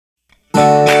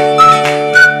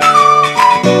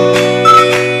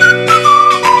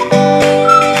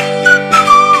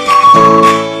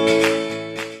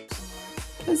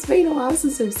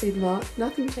see Mark,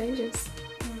 nothing changes.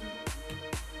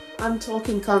 I'm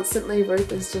talking constantly,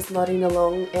 Ruth is just nodding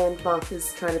along, and Mark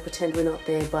is trying to pretend we're not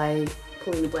there by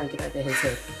pulling the blanket over his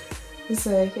head.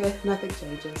 So yeah, nothing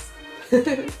changes.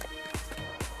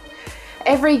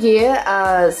 Every year,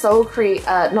 South Korea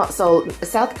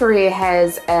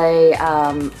has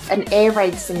an air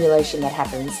raid simulation that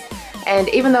happens. And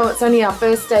even though it's only our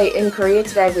first day in Korea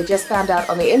today, we just found out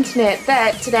on the internet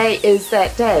that today is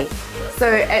that day. So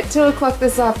at 2 o'clock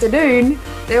this afternoon,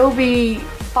 there will be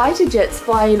fighter jets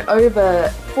flying over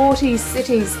 40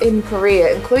 cities in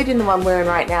Korea, including the one we're in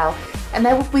right now. And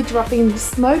they will be dropping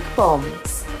smoke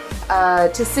bombs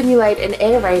to simulate an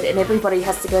air raid, and everybody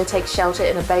has to go take shelter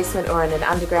in a basement or in an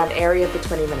underground area for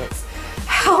 20 minutes.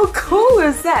 How cool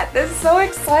is that? That's so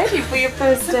exciting for your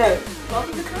first day.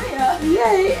 Welcome to Korea.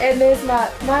 Yay! And there's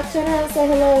Mark. Mark, turn around and say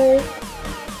hello.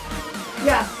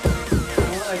 Yeah.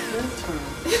 Oh, I can't turn.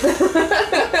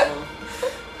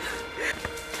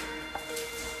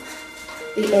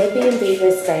 The Airbnb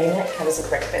we're staying at covers a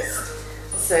breakfast.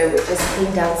 So we're just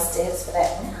heading downstairs for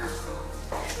that now.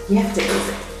 You have to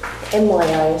visit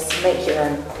MYO, so make your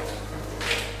own.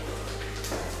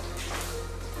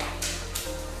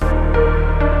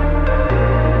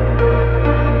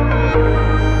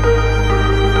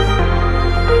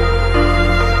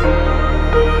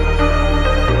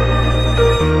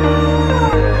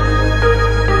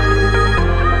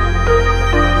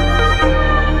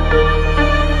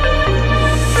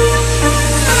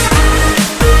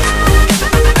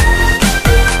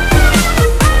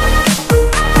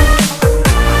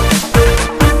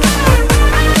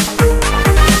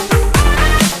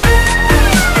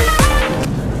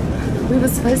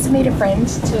 Supposed to meet a friend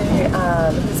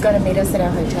who's going to meet us at our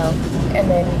hotel, and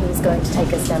then he was going to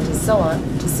take us down to Suwon.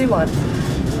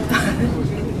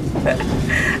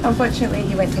 Unfortunately,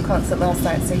 he went to a concert last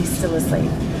night, so he's still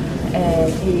asleep,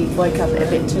 and he woke up a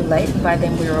bit too late, and by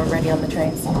then we were already on the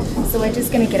trains. So we're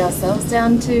just going to get ourselves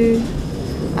down to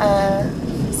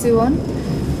Suwon,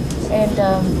 and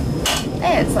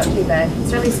yeah, it's not too bad.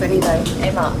 It's really sweaty though. Hey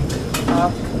Mark.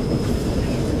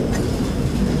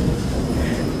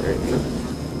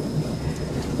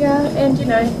 Yeah, and you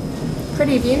know,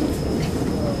 pretty view.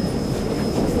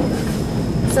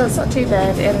 So it's not too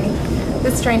bad, and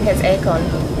this train has aircon,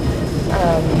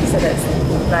 so that's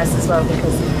nice as well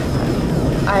because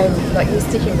I'm not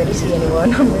used to humidity anymore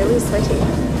and I'm really sweaty.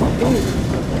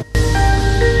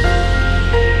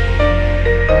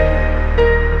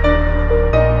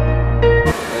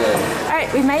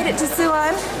 Alright, we made it to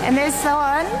Suwon, and there's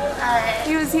Suwon.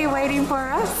 He was here waiting for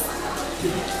us.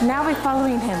 Now we're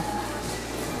following him.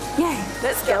 Yay,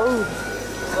 let's go.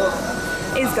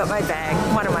 He's got my bag,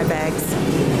 one of my bags.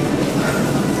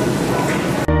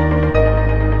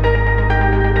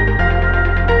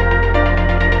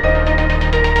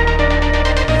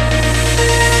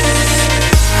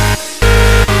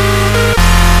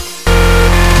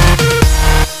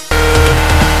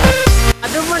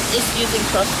 Other one is using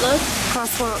crosswalk.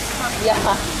 Crosswalk.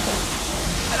 Yeah.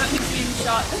 I don't think it's being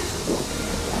shot.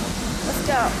 Let's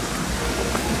go.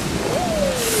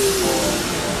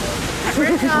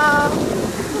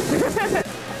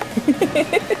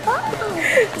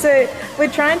 So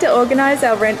we're trying to organize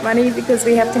our rent money because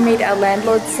we have to meet our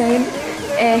landlord soon,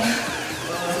 and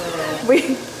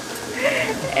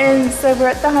so we're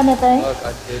at the Hana Bank. Look,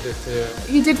 I did it too.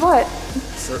 You did what?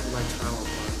 Insert my travel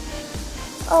plan.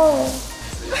 Oh.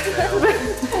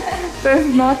 So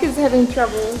Mark is having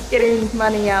trouble getting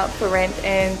money out for rent,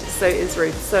 and so is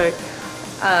Ruth. So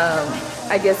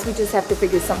I guess we just have to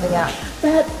figure something out.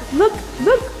 But look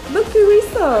who we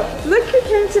saw. Look who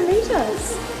came to meet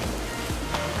us.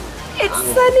 It's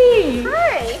Sunny.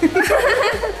 Hi.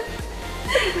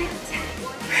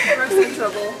 We're in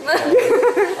trouble.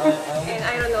 And I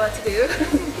don't know what to do.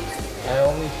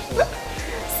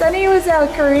 Sunny was our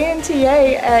Korean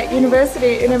TA at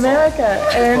university in America,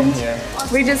 and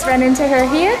we just ran into her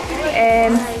here.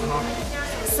 And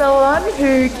Soan,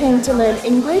 who came to learn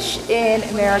English in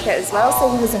America as well, so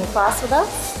he was in class with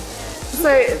us. So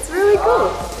it's really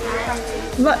cool.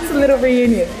 Lots of little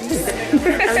reunions.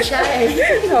 I'm shy.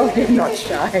 No, you're not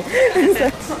shy.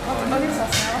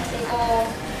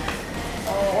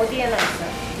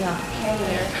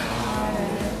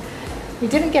 We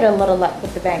didn't get a lot of luck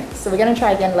with the bank, so we're going to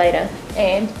try again later.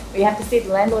 And we have to see the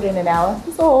landlord in an hour.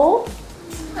 So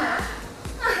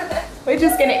we're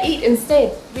just going to eat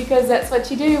instead, because that's what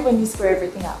you do when you screw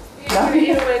everything up. You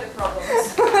get away the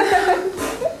problems.